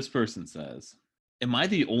 So this person says, am I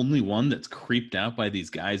the only one that's creeped out by these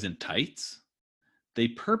guys in tights? They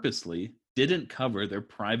purposely didn't cover their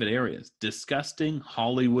private areas. Disgusting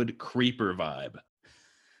Hollywood creeper vibe.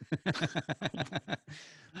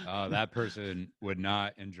 Oh, that person would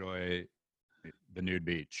not enjoy the nude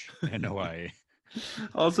beach in Hawaii.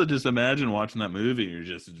 Also, just imagine watching that movie. You're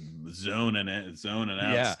just zoning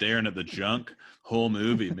out, staring at the junk whole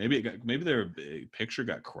movie. Maybe their picture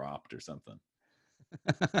got cropped or something.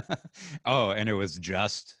 Oh, and it was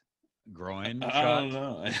just groin shot? I don't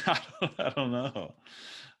know. I don't know.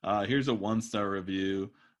 Here's a 1-star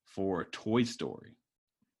review for Toy Story.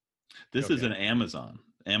 This is an Amazon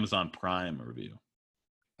Prime review.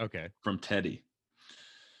 Okay. From Teddy.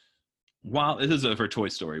 This is for Toy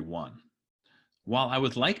Story 1. While I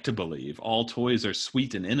would like to believe all toys are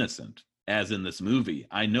sweet and innocent, as in this movie.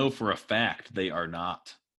 I know for a fact they are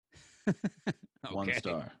not. Okay. 1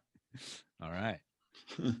 star. All right.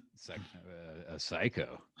 A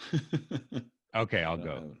psycho. Okay, I'll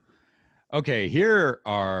go. Okay, here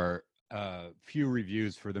are a few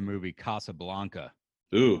reviews for the movie Casablanca.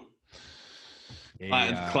 Ooh.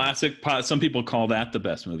 Classic. Some people call that the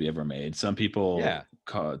best movie ever made. Some people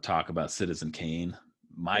talk about Citizen Kane.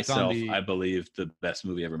 Myself, I believe the best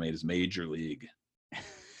movie ever made is Major League.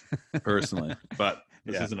 Personally, but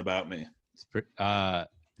this isn't about me.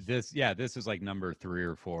 This is like number 3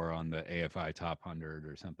 or 4 on the AFI Top 100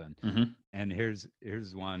 or something. Mm-hmm. And here's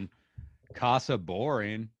one, Casa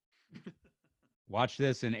Boring. Watch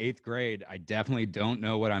this in 8th grade. I definitely don't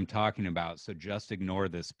know what I'm talking about, so just ignore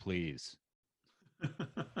this, please.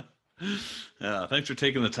 Thanks for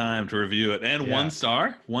taking the time to review it. And 1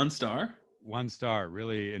 star. 1 star. 1 star.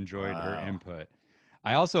 Really enjoyed her input.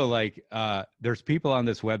 I also like, there's people on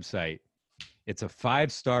this website. It's a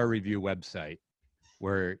 5-star review website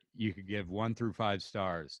where you could give 1 through 5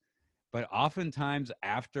 stars. But oftentimes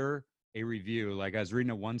after a review, like I was reading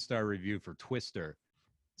a 1-star review for Twister,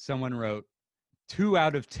 someone wrote 2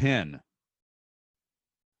 out of 10.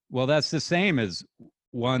 Well, that's the same as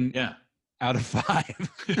 1 out of 5.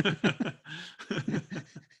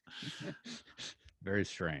 Very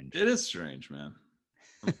strange. It is strange, man.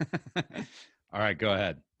 All right, go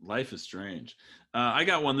ahead. Life is strange. I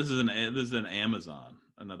got one. This is an Amazon,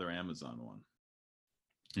 another Amazon one.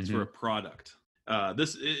 It's for a product.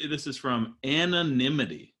 This is from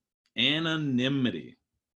Anonymity. Anonymity.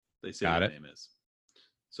 They say the name is.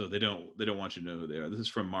 So they don't want you to know who they are. This is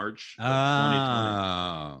from March of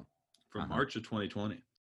 2020. From March of 2020.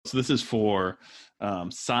 So this is for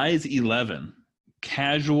size 11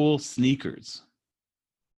 casual sneakers.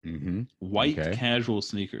 White casual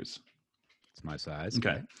sneakers. It's my size. Okay.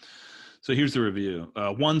 Right? So here's the review.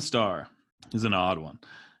 1 star is an odd one.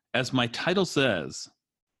 As my title says,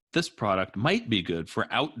 this product might be good for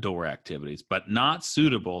outdoor activities, but not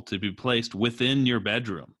suitable to be placed within your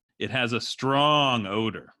bedroom. It has a strong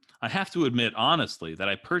odor. I have to admit honestly that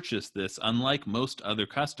I purchased this unlike most other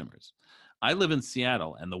customers. I live in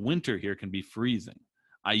Seattle, and the winter here can be freezing.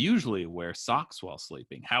 I usually wear socks while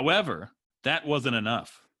sleeping. However, that wasn't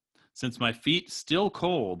enough, since my feet still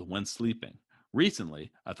cold when sleeping.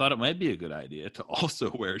 Recently, I thought it might be a good idea to also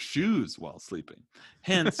wear shoes while sleeping.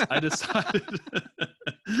 Hence, I decided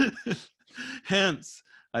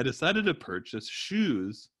to purchase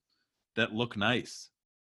shoes that look nice.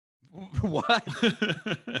 What?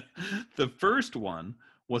 The first one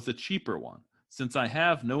was a cheaper one, since I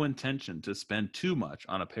have no intention to spend too much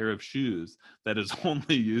on a pair of shoes that is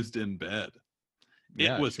only used in bed.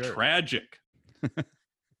 It was tragic.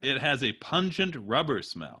 It has a pungent rubber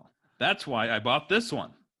smell. That's why I bought this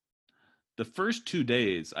one. The first 2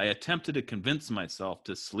 days, I attempted to convince myself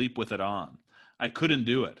to sleep with it on. I couldn't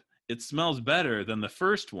do it. It smells better than the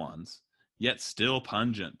first ones, yet still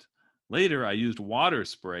pungent. Later, I used water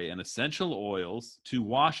spray and essential oils to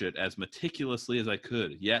wash it as meticulously as I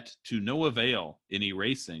could, yet to no avail in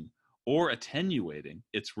erasing or attenuating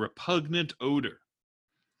its repugnant odor.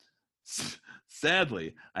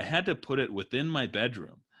 Sadly, I had to put it within my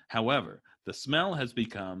bedroom. However, the smell has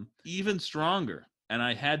become even stronger, and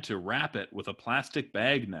I had to wrap it with a plastic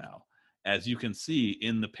bag now, as you can see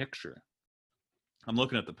in the picture. I'm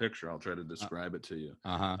looking at the picture. I'll try to describe it to you.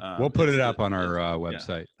 We'll put it up on our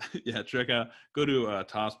website. Yeah, go to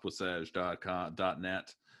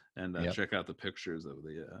tosposage.net and check out the pictures of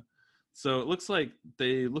the. So it looks like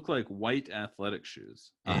they look like white athletic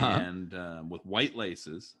shoes and with white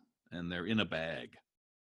laces, and they're in a bag.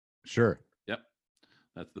 Sure. Yep,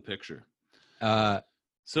 that's the picture. They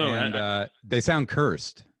sound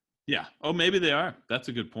cursed. Yeah. Oh, maybe they are. That's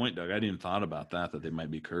a good point, Doug. I hadn't even thought about that they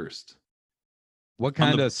might be cursed. What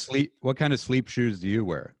kind of sleep shoes do you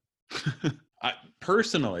wear?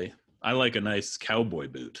 Personally, I like a nice cowboy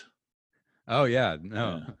boot. Oh yeah,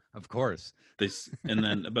 no, of course. But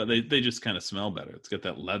they just kind of smell better. It's got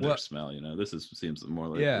that leather smell, you know. This seems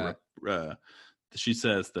more like she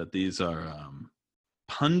says that these are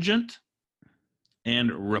pungent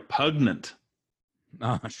and repugnant.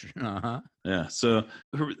 Yeah. So,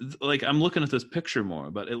 like, I'm looking at this picture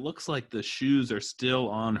more, but it looks like the shoes are still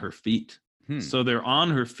on her feet. So they're on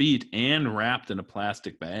her feet and wrapped in a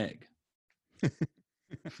plastic bag.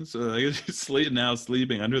 So I guess she's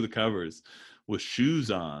sleeping under the covers with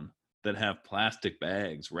shoes on that have plastic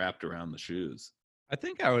bags wrapped around the shoes. I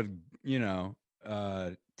think I would,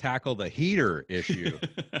 tackle the heater issue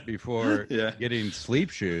before getting sleep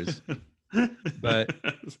shoes. But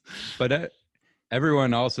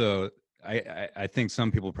everyone also, I think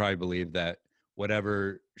some people probably believe that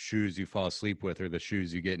whatever shoes you fall asleep with are the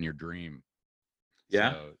shoes you get in your dream.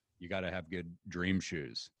 Yeah. So you got to have good dream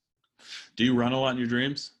shoes. Do you run a lot in your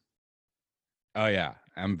dreams? Oh yeah,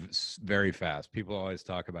 I'm very fast. People always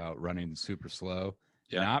talk about running super slow.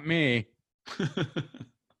 Yeah. Not me.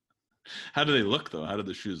 How do they look though? How do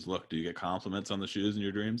the shoes look? Do you get compliments on the shoes in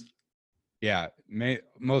your dreams? Yeah,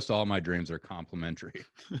 most all my dreams are complimentary.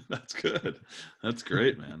 That's good. That's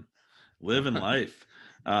great, man. Living life.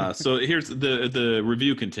 So here's the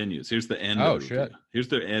review continues. Here's the end of the review. Here's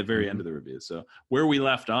the very end of the review. So where we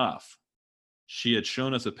left off, she had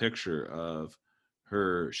shown us a picture of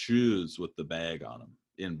her shoes with the bag on them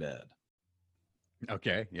in bed.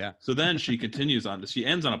 Okay, yeah. So then she continues on. She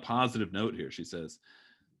ends on a positive note here. She says,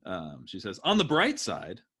 on the bright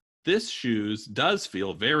side, this shoes does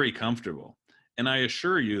feel very comfortable, and I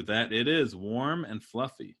assure you that it is warm and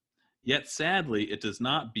fluffy. Yet sadly, it does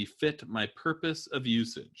not befit my purpose of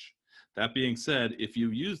usage. That being said, if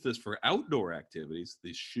you use this for outdoor activities,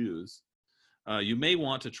 these shoes, you may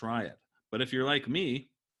want to try it. But if you're like me,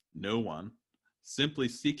 no one, simply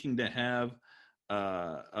seeking to have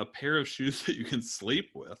a pair of shoes that you can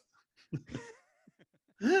sleep with,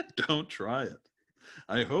 don't try it.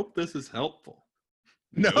 I hope this is helpful.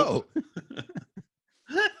 No.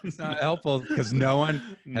 It's not helpful because no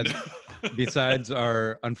one has, besides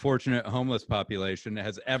our unfortunate homeless population,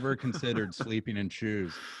 has ever considered sleeping in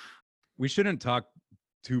shoes. We shouldn't talk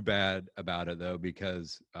too bad about it, though,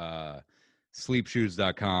 because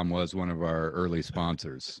sleepshoes.com was one of our early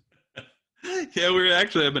sponsors. Yeah,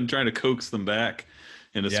 I've been trying to coax them back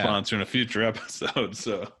into sponsoring a future episode,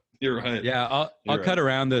 so you're right. Yeah, I'll cut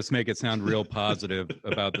around this, make it sound real positive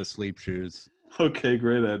about the sleep shoes. Okay,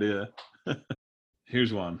 great idea.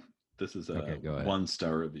 Here's one. This is a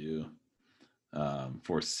 1-star review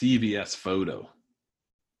for CVS Photo.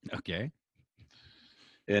 Okay.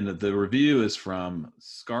 And the review is from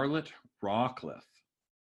Scarlett Rawcliffe.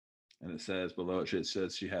 And it says below it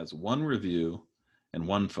says she has 1 review and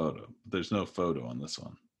 1 photo. There's no photo on this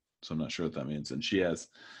one, so I'm not sure what that means. And she has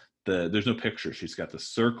there's no picture. She's got the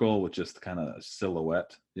circle with just kind of a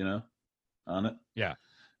silhouette, on it. Yeah.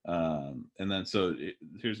 And then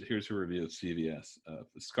here's her review of CVS.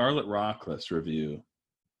 Scarlett Rawcliffe's review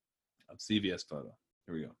of CVS Photo.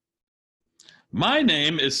 Here we go. My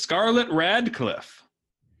name is Scarlett Radcliffe.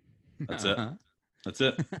 That's it. That's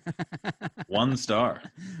it. 1 star.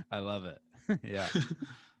 I love it. Yeah.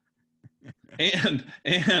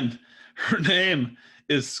 and her name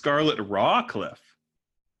is Scarlett Rawcliffe.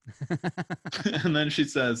 And then she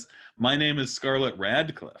says, my name is Scarlett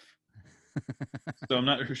Radcliffe. So I'm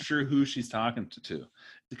not sure who she's talking to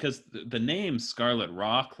because the name Scarlett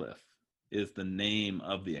Rawcliffe is the name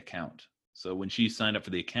of the account. So when she signed up for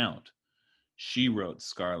the account, she wrote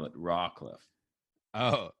Scarlett Rawcliffe.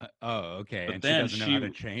 Oh, okay. But and then she doesn't know how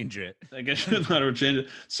to change it. I guess she doesn't know how to change it.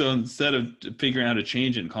 So instead of figuring out how to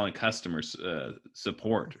change it and calling customer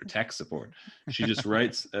support or tech support, she just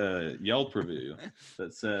writes a Yelp review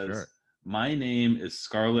that says, my name is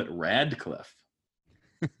Scarlett Radcliffe.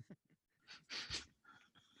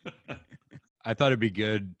 I thought it'd be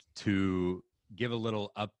good to give a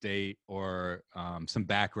little update or some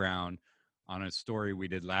background on a story we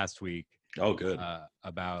did last week. Oh, good.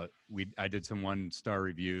 I did some 1-star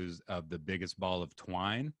reviews of the biggest ball of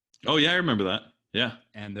twine. Oh yeah, I remember that. Yeah.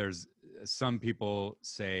 And there's some people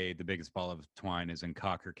say the biggest ball of twine is in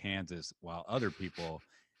Cocker, Kansas, while other people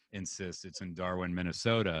insist it's in Darwin,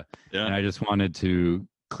 Minnesota. Yeah. And I just wanted to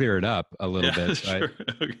clear it up a little bit. Sure.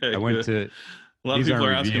 Okay. I went to a lot of people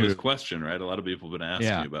are asking this question, right? A lot of people have been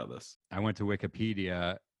asking you about this. I went to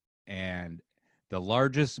Wikipedia, and the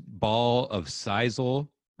largest ball of sisal,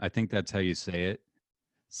 I think that's how you say it,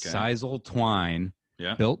 sisal twine,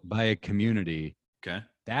 built by a community. Okay.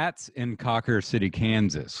 That's in Cocker City,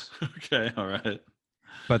 Kansas. Okay, all right.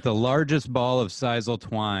 But the largest ball of sisal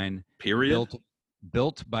twine,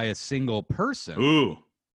 built by a single person. Ooh.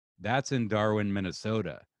 That's in Darwin,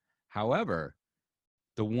 Minnesota. However,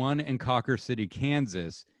 the one in Cocker City,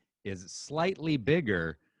 Kansas is slightly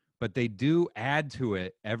bigger, but they do add to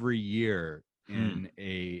it every year in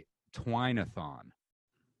a twine-a-thon.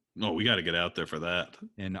 Oh, we got to get out there for that.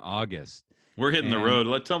 In August. We're hitting the road.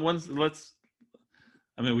 We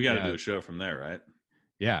got to do a show from there, right?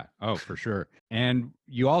 Yeah. Oh, for sure. And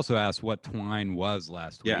you also asked what twine was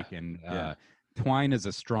last week. And twine is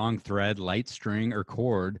a strong thread, light string, or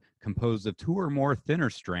cord composed of 2 or more thinner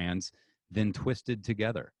strands then twisted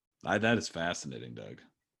together. That is fascinating, Doug.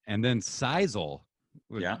 And then sisal,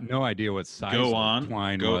 no idea what sisal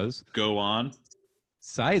twine was. Go on.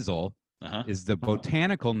 Sisal is the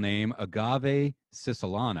botanical name agave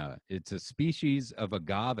cisalana. It's a species of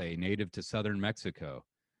agave native to southern Mexico,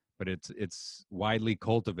 but it's widely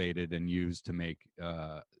cultivated and used to make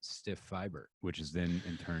stiff fiber, which is then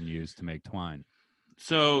in turn used to make twine.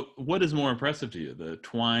 So, what is more impressive to you, the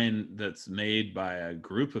twine that's made by a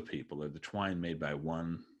group of people, or the twine made by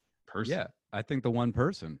one person? Yeah, I think the one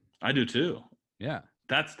person. I do too. Yeah,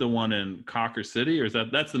 That's the one in Cocker City, or is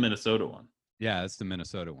that's the Minnesota one? yeah, it's the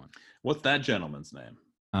Minnesota one. What's that gentleman's name?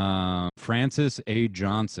 Francis A.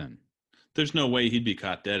 Johnson. There's no way he'd be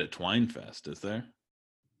caught dead at Twine Fest, is there?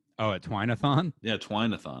 Oh, at Twineathon? Yeah,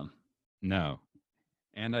 Twineathon. No,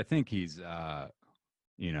 and I think he's dead.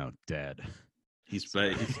 He's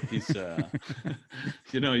he's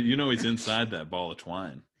inside that ball of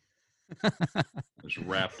twine. Just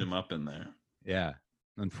wrapped him up in there. Yeah.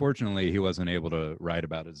 Unfortunately, he wasn't able to write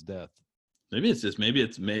about his death. Maybe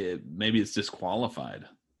it's disqualified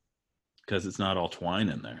because it's not all twine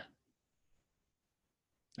in there.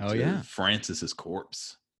 Oh, yeah. Francis's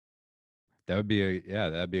corpse. That'd be a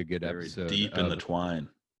good Very episode. Deep in the twine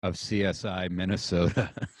of CSI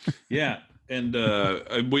Minnesota. Yeah. And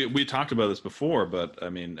we talked about this before, but I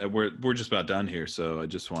mean, we're just about done here. So I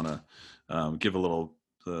just want to give a little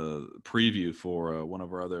preview for one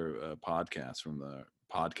of our other podcasts from the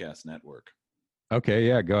podcast network. Okay,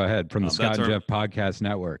 yeah, go ahead. From the Scott and Jeff Podcast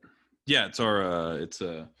Network. Yeah, it's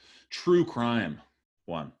a true crime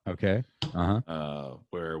one. Okay.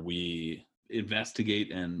 Where we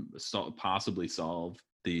investigate and possibly solve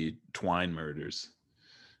the Twine murders.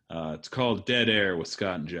 It's called Dead Air with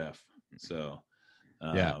Scott and Jeff. So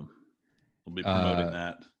we'll be promoting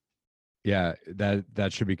that. Yeah,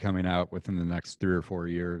 that should be coming out within the next 3 or 4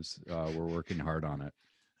 years. We're working hard on it.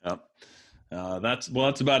 Yep. That's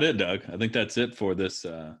about it, Doug. I think that's it for this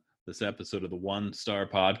episode of the One Star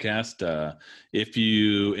Podcast. If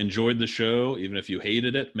you enjoyed the show, even if you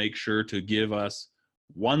hated it, make sure to give us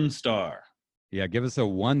 1 star. Yeah, give us a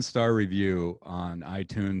 1-star review on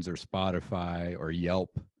iTunes or Spotify or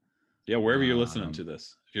Yelp. Yeah, wherever you're listening to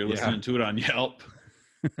this. If you're listening to it on Yelp.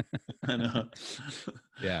 I know.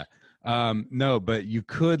 Yeah. No, but you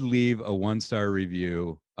could leave a 1-star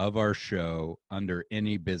review of our show under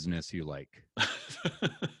any business you like.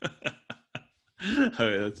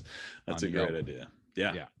 Okay, that's a great idea.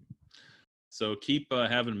 Yeah. So keep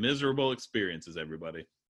having miserable experiences, everybody.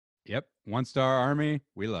 Yep. 1-star Army,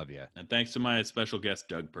 we love you. And thanks to my special guest,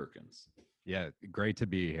 Doug Perkins. Yeah, great to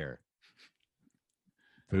be here.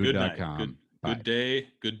 Food.com. Good day,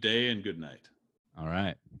 and good night. All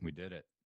right, we did it.